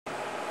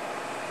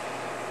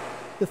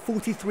The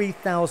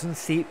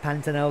 43,000-seat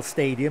Pantanal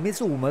Stadium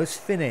is almost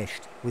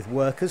finished, with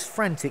workers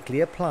frantically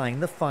applying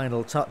the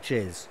final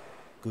touches.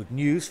 Good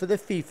news for the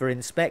FIFA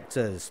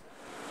inspectors.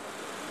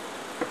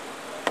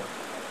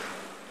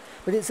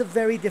 But it's a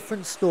very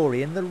different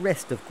story in the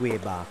rest of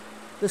Cuiaba,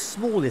 the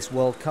smallest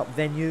World Cup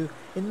venue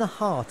in the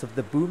heart of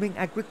the booming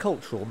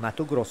agricultural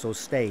Mato Grosso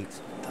state.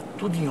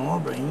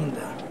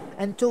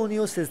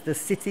 Antonio says the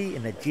city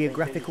in the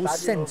geographical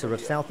center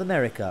of South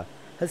America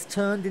has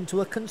turned into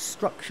a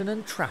construction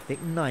and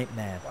traffic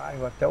nightmare.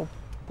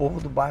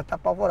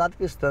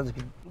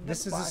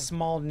 This is a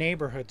small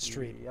neighborhood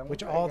street,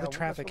 which all the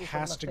traffic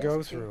has to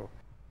go through.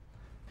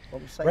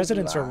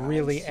 Residents are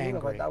really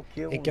angry.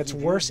 It gets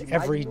worse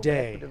every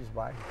day.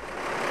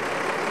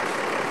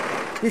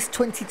 This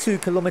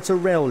 22-kilometer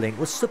rail link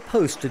was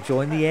supposed to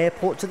join the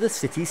airport to the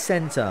city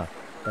center,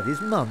 but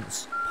is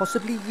months,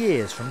 possibly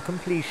years from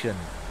completion.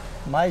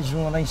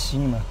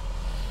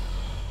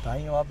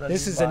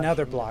 This is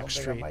another block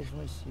street.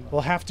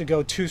 We'll have to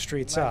go 2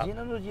 streets up.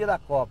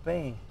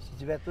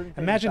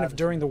 Imagine if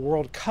during the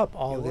World Cup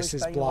all of this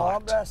is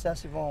blocked. I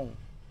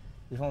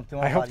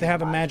hope they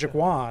have a magic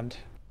wand.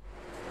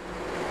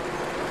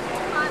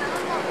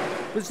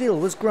 Brazil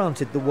was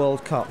granted the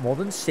World Cup more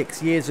than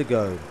 6 years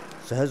ago.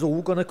 So has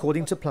all gone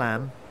according to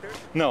plan?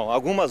 No,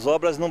 there's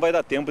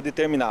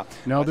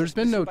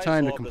been no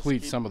time to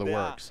complete some of the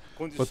works,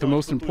 but the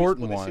most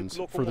important ones,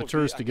 for the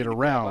tourists to get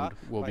around,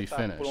 will be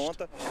finished.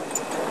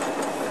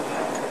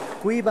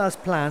 Cuiaba's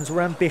plans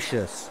were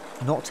ambitious,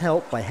 not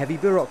helped by heavy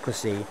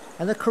bureaucracy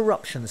and a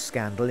corruption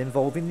scandal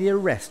involving the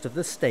arrest of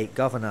the state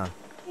governor.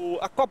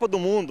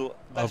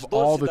 Of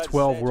all the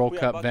 12 World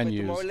Cup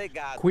venues,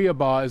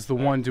 Cuiaba is the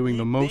one doing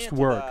the most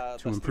work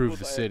to improve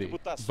the city.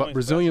 But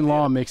Brazilian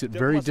law makes it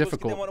very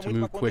difficult to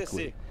move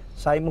quickly.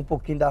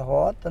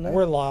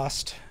 We're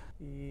lost.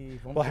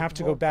 We'll have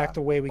to go back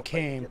the way we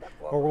came,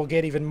 or we'll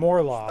get even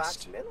more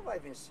lost.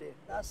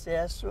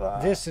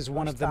 This is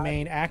one of the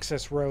main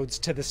access roads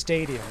to the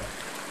stadium.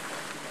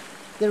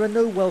 There are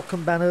no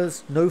welcome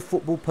banners, no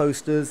football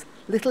posters,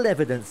 little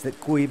evidence that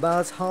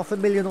Cuiaba's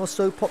 500,000 or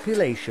so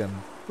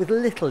population, with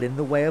little in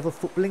the way of a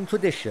footballing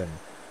tradition,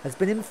 has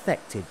been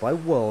infected by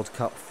World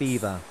Cup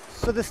fever.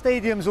 So the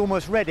stadium's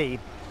almost ready,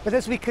 but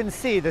as we can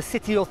see, the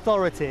city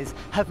authorities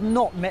have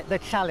not met the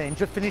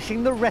challenge of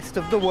finishing the rest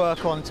of the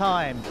work on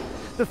time.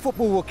 The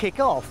football will kick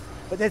off,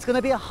 but there's going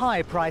to be a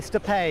high price to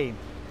pay.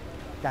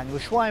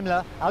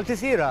 Schweimler,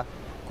 Jazeera,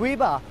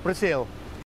 Cuiaba, Brazil.